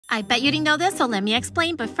I bet you didn't know this, so let me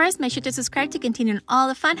explain. But first, make sure to subscribe to continue all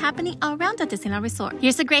the fun happening around the Disneyland Resort.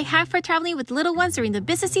 Here's a great hack for traveling with little ones during the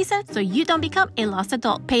busy season so you don't become a lost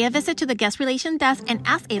adult. Pay a visit to the guest relation desk and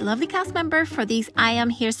ask a lovely cast member for these I Am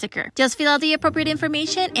Here sticker. Just fill out the appropriate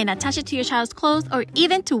information and attach it to your child's clothes or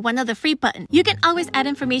even to one of the free buttons. You can always add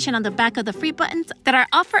information on the back of the free buttons that are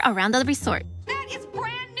offered around the resort. That is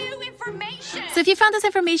brand new information! So if you found this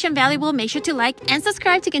information valuable, make sure to like and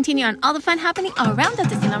subscribe to continue on all the fun happening around the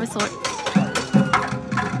Disneyland Resort.